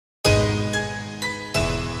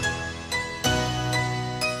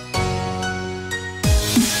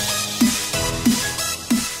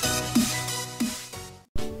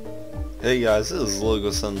Hey guys, this is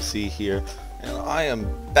Logos MC here, and I am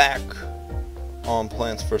back on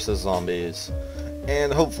Plants vs. Zombies,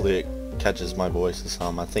 and hopefully it catches my voice this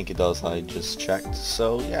time. I think it does, I just checked,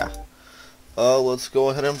 so yeah. Let's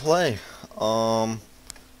go ahead and play.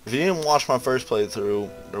 If you didn't watch my first playthrough,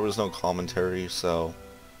 there was no commentary, so,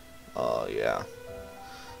 yeah.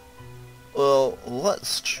 Well,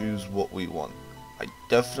 let's choose what we want. I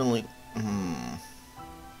definitely,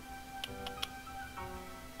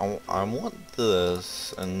 I want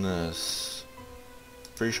this and this.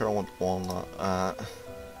 Pretty sure I want walnut,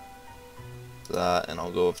 that, and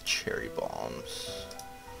I'll go with cherry bombs.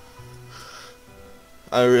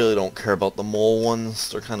 I really don't care about the mole ones.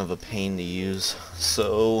 They're kind of a pain to use.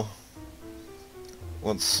 So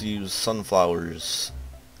let's use sunflowers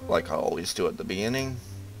like I always do at the beginning.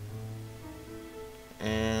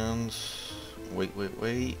 And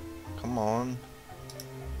wait, come on.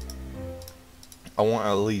 I want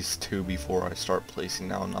at least 2 before I start placing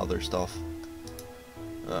down other stuff.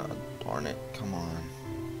 Darn it, come on.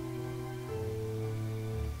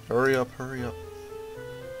 Hurry up. There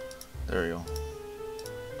you go.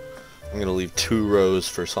 I'm gonna leave 2 rows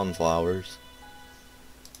for sunflowers.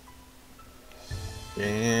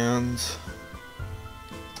 And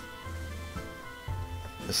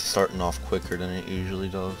this is starting off quicker than it usually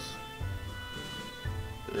does.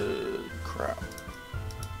 Crap.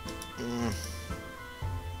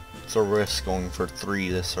 It's a risk going for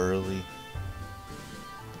 3 this early.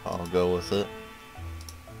 I'll go with it.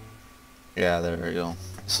 Yeah, there we go.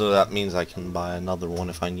 So that means I can buy another one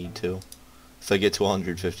if I need to. If I get to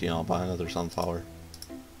 150, I'll buy another sunflower.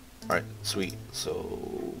 Alright, sweet. So,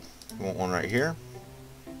 I want one right here.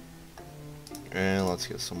 And let's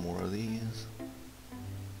get some more of these.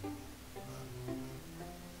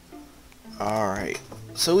 Alright,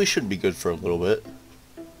 so we should be good for a little bit.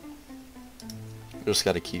 Just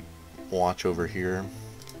gotta keep watch over here.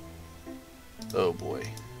 Oh boy.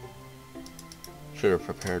 Should have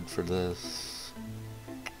prepared for this.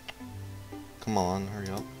 Come on, hurry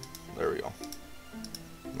up. There we go.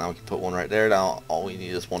 Now we can put one right there. Now all we need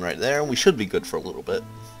is one right there, and we should be good for a little bit.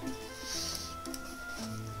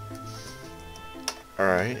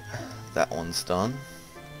 Alright, that one's done.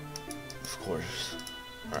 Of course.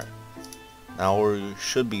 Alright. Now we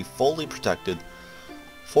should be fully protected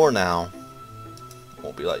for now.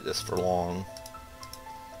 Won't be like this for long.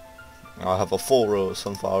 I'll have a full row of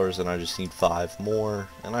sunflowers, and I just need 5 more,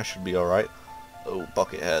 and I should be alright. Oh,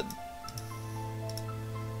 bucket head.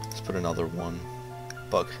 Let's put another one.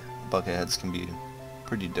 Bucket heads can be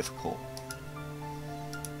pretty difficult.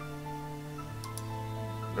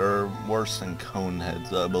 They're worse than cone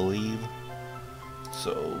heads, I believe.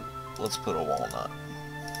 So let's put a walnut.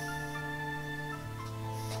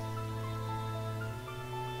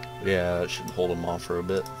 Yeah, that should hold them off for a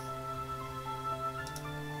bit.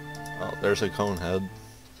 Oh, there's a cone head.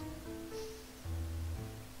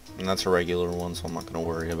 And that's a regular one, so I'm not going to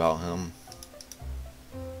worry about him.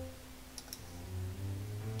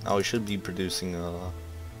 Now we should be producing a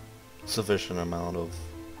sufficient amount of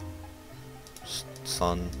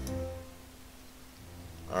sun.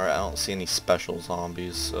 Alright, I don't see any special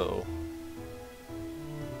zombies, so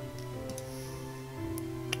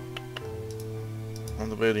I'm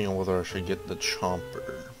debating on whether I should get the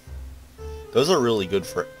chomper. Those are really good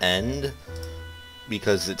for end,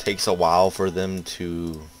 because it takes a while for them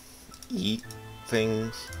to eat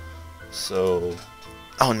things. So,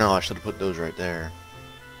 oh no, I should have put those right there.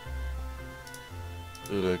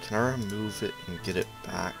 Can I remove it and get it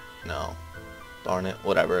back? No. Darn it.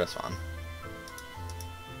 Whatever, that's fine.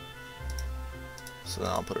 So then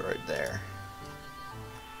I'll put it right there.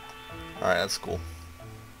 Alright, that's cool.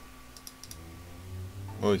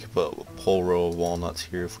 We can put a whole row of walnuts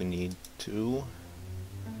here if we need to.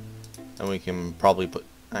 And we can probably put,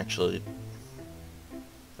 actually,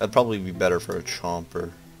 that'd probably be better for a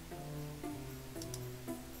chomper.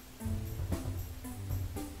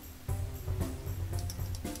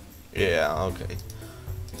 Yeah, okay.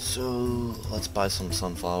 So, let's buy some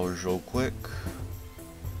sunflowers real quick.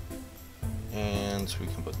 And we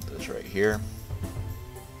can put this right here.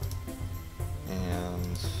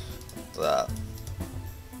 And that.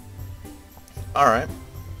 Alright,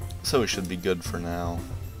 so we should be good for now,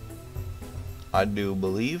 I do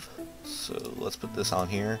believe. So let's put this on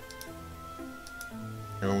here,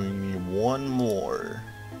 and we need 1 more,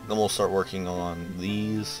 then we'll start working on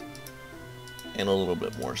these and a little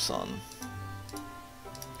bit more sun.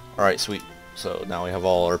 Alright, sweet. So now we have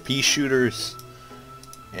all our pea shooters,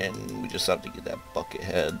 and we just have to get that bucket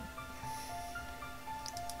head.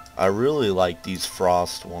 I really like these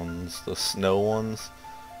frost ones, the snow ones.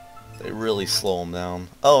 They really slow them down.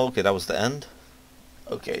 Oh, okay, that was the end?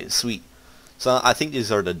 Okay, sweet. So I think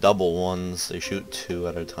these are the double ones. They shoot 2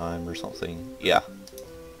 at a time or something. Yeah.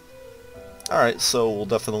 Alright, so we'll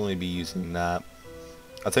definitely be using that.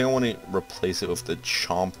 I think I want to replace it with the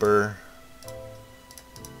Chomper.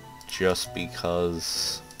 Just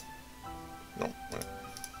because... No,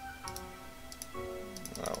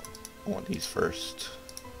 I want these first.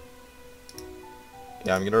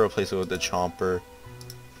 Yeah, I'm going to replace it with the Chomper.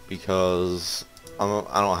 Because I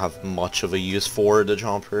don't have much of a use for the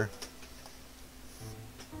Chomper.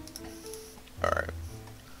 Alright.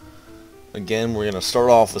 Again, we're going to start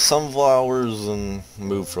off with sunflowers and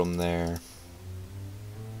move from there.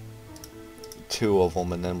 2 of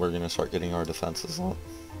them, and then we're going to start getting our defenses up.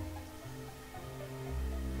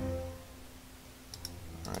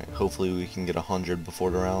 Alright, hopefully we can get 100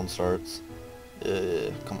 before the round starts.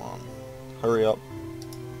 Come on. Hurry up.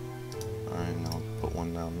 Alright, now put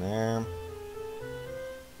one down there.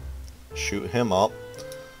 Shoot him up.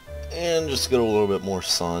 And just get a little bit more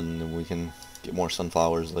sun, and we can get more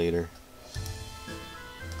sunflowers later.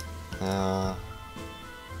 Darn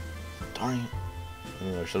it.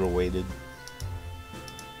 I should have waited.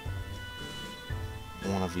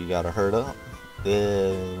 One of you gotta hurry up.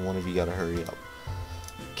 One of you gotta hurry up.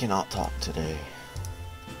 Cannot talk today.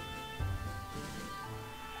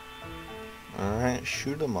 Alright,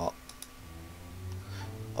 shoot him up.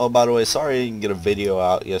 Oh, by the way, sorry I didn't get a video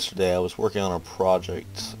out yesterday. I was working on a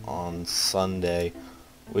project on Sunday,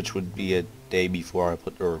 which would be a day before I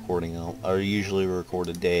put the recording out. I usually record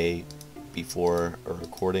a day before a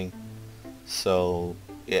recording. So,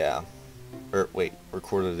 yeah. Or, wait,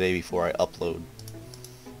 record a day before I upload.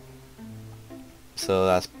 So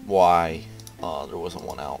that's why there wasn't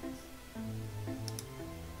one out.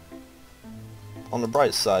 On the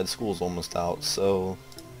bright side, school's almost out, so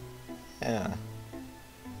yeah.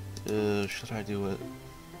 Should I do it?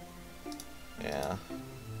 Yeah.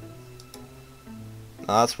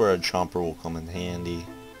 Now that's where a Chomper will come in handy.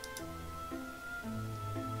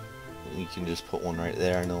 We can just put one right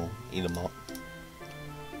there and it'll eat them up.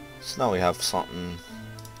 So now we have something.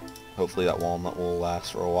 Hopefully that walnut will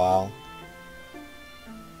last for a while.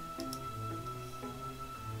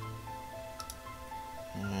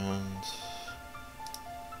 And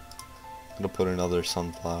I'm gonna put another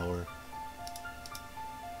sunflower.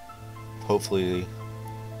 Hopefully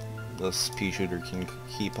this pea shooter can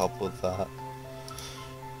keep up with that.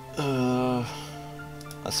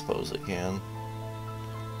 I suppose it can.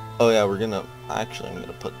 Oh yeah, we're gonna... Actually, I'm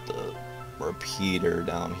gonna put the repeater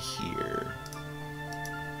down here.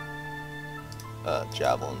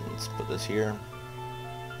 Javelin, let's put this here.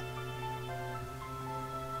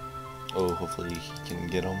 Oh, hopefully he can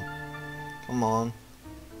get him. Come on.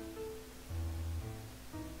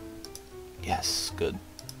 Yes, good.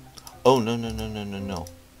 Oh, no, no, no, no, no, no.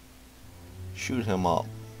 Shoot him up.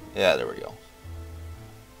 Yeah, there we go.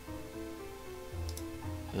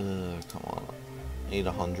 Come on. I need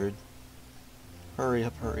 100. Hurry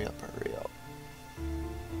up, hurry up, hurry up.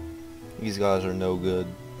 These guys are no good.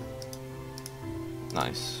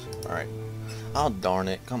 Nice. Alright. Oh, darn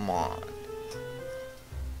it. Come on.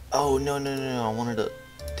 Oh, no, no, no, no. I wanted to...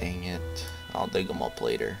 Dang it. I'll dig them up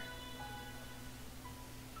later.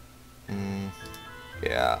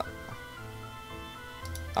 Yeah.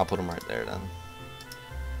 I'll put them right there then.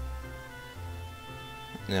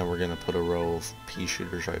 Now we're gonna put a row of pea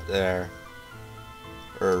shooters right there.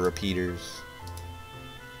 Or repeaters.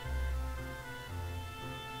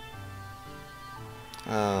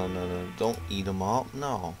 Oh, no, no. Don't eat them up.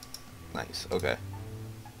 No. Nice. Okay.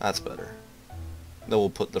 That's better. Then we'll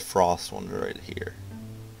put the frost one right here.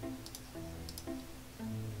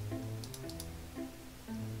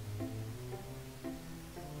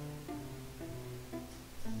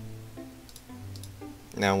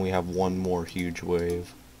 Now we have one more huge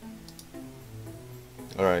wave.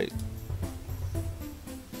 Alright.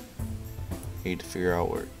 Need to figure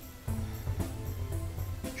out where...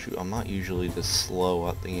 Shoot, I'm not usually this slow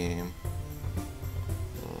at the game.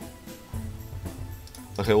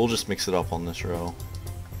 Okay, we'll just mix it up on this row.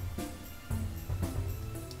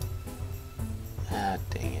 Ah,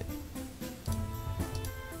 dang it.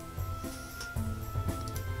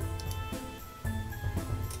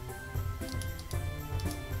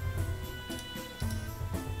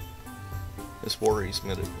 This worries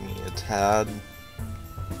me a tad.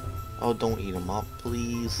 Oh, don't eat them up,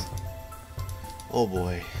 please. Oh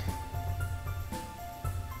boy.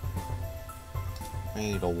 I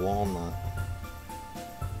need a walnut.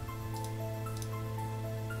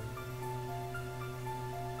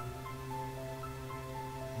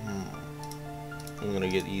 I'm gonna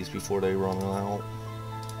get these before they run out.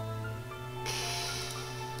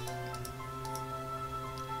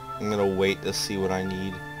 I'm gonna wait to see what I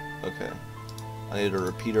need. Okay. I need a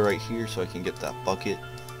repeater right here so I can get that bucket.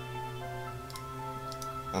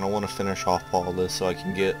 And I want to finish off all this so I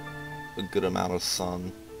can get a good amount of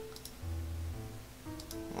sun.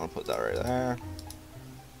 I'll put that right there.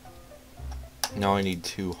 Now I need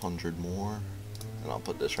 200 more. And I'll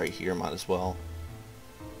put this right here, might as well.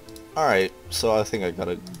 Alright, so I think I got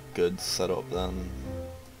a good setup then.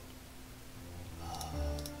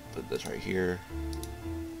 Put this right here.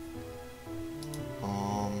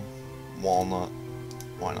 Walnut.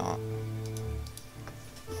 Why not?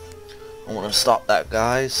 I want to stop that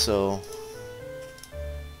guy, so...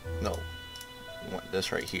 No. We want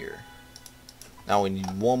this right here. Now we need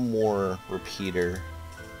one more repeater.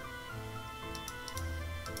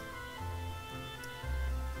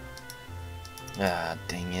 Ah,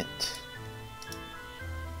 dang it.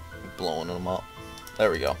 Blowing them up.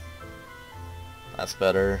 There we go. That's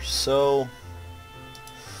better. So...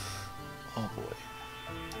 Oh boy.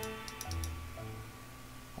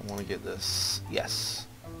 I want to get this. Yes.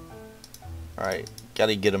 Alright.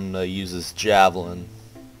 Gotta get him to use his javelin.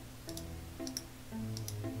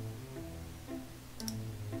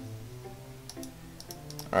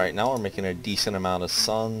 Alright, now we're making a decent amount of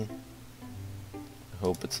sun. I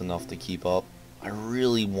hope it's enough to keep up. I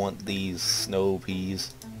really want these snow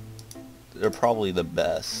peas. They're probably the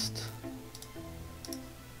best.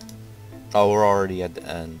 Oh, we're already at the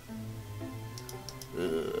end.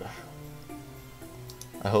 Ugh.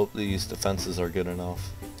 I hope these defenses are good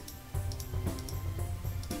enough.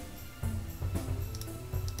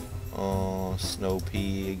 Oh, snow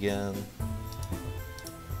pea again.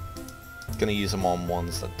 Gonna use them on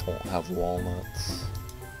ones that don't have walnuts.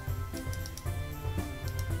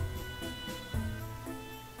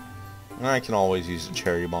 And I can always use the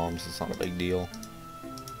cherry bombs, it's not a big deal.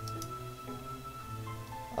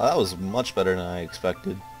 Oh, that was much better than I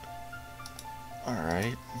expected.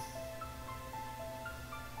 Alright.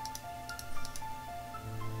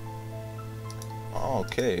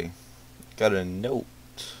 Okay. Got a note.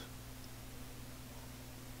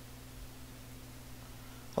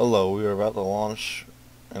 Hello, we are about to launch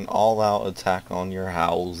an all-out attack on your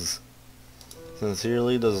house.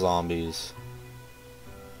 Sincerely, the zombies.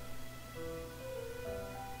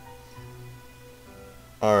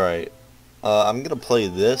 Alright. I'm gonna play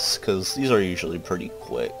this, because these are usually pretty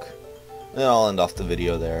quick. And I'll end off the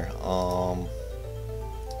video there.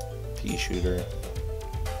 Pea shooter.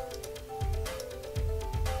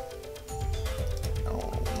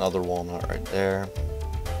 Oh, another walnut right there.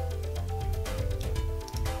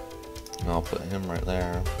 And I'll put him right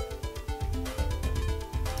there.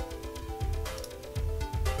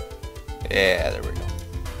 Yeah, there we go.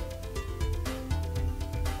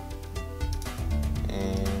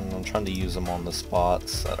 And I'm trying to use them on the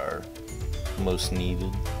spots that are most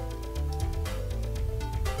needed.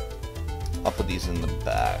 I'll put these in the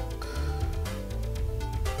back.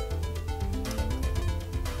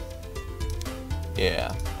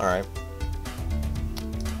 Yeah, alright.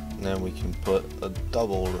 And then we can put a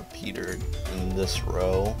double repeater in this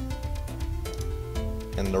row.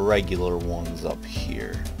 And the regular ones up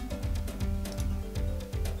here.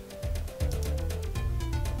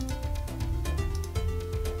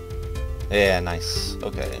 Yeah, nice.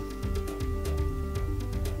 Okay.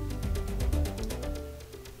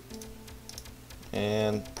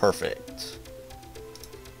 And perfect.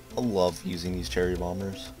 I love using these cherry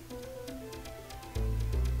bombers.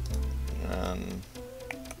 And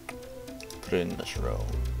put it in this row.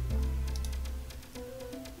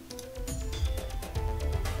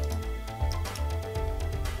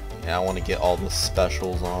 Yeah, I want to get all the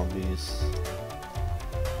special zombies.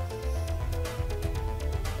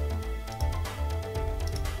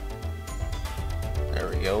 There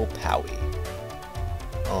we go, Powie.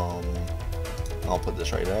 I'll put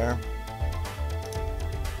this right there.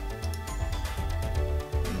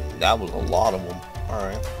 That was a lot of them.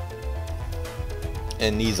 Alright.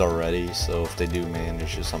 And these are ready, so if they do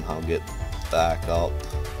manage to somehow get back up,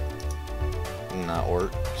 and that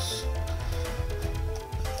works.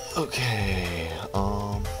 Okay,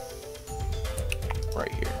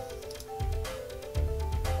 right here.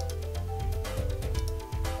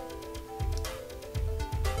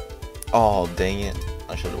 Oh, dang it.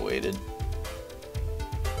 I should have waited.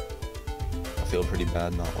 I feel pretty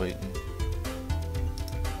bad not waiting.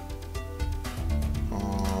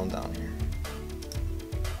 Oh, down here.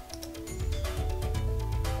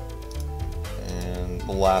 And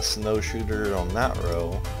the last snow shooter on that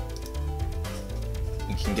row.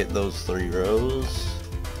 You can get those 3 rows.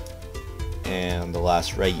 And the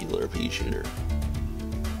last regular pea shooter.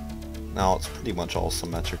 Now it's pretty much all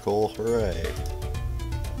symmetrical. Hooray.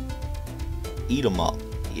 Eat 'em up.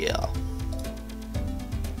 Yeah.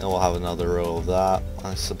 And we'll have another row of that,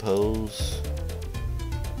 I suppose.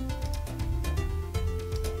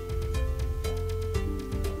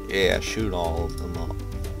 Yeah, shoot all of them up.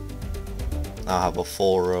 I'll have a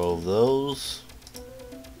full row of those.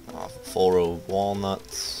 I'll have a full row of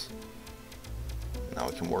walnuts. Now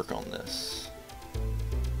we can work on this.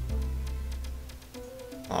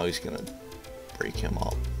 Oh, he's gonna break him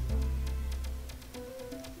up.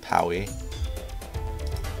 Powie.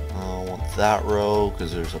 I want that row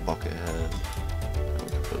because there's a bucket head. And we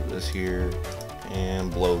can put this here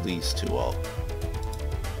and blow these two up.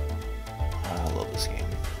 I love this game.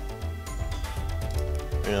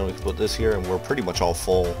 And we can put this here and we're pretty much all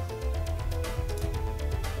full.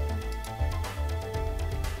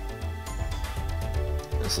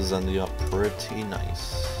 This is ending up pretty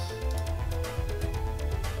nice.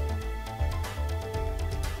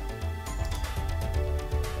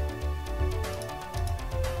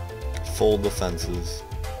 Full defenses.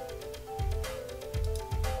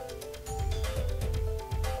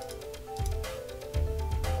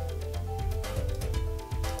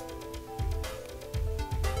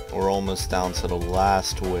 We're almost down to the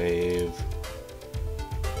last wave.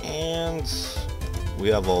 And we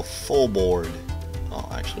have a full board. Oh,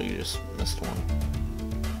 actually you just missed one.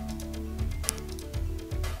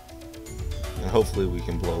 And hopefully we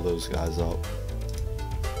can blow those guys up.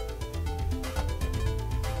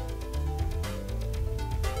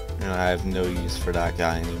 And I have no use for that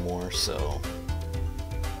guy anymore, so...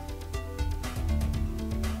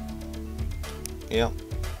 Yep.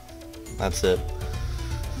 That's it.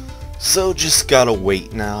 So just gotta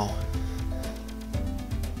wait now.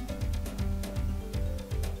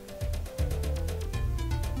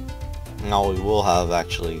 Now we will have,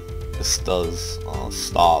 actually, this does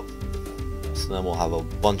stop. So then we'll have a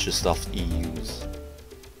bunch of stuff to use.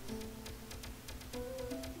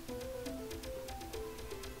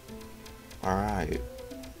 Alright.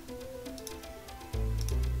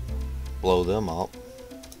 Blow them up.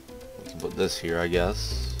 We can put this here, I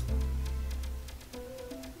guess.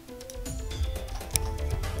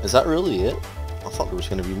 Is that really it? I thought there was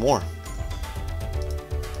going to be more.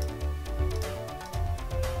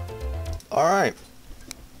 Alright.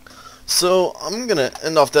 So, I'm going to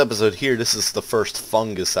end off the episode here. This is the first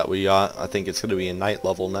fungus that we got. I think it's going to be a night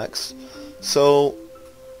level next. So,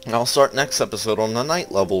 I'll start next episode on the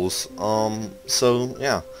night levels. So,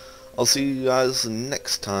 yeah. I'll see you guys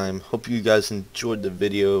next time. Hope you guys enjoyed the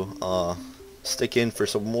video. Stick in for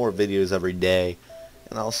some more videos every day.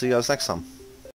 And I'll see you guys next time.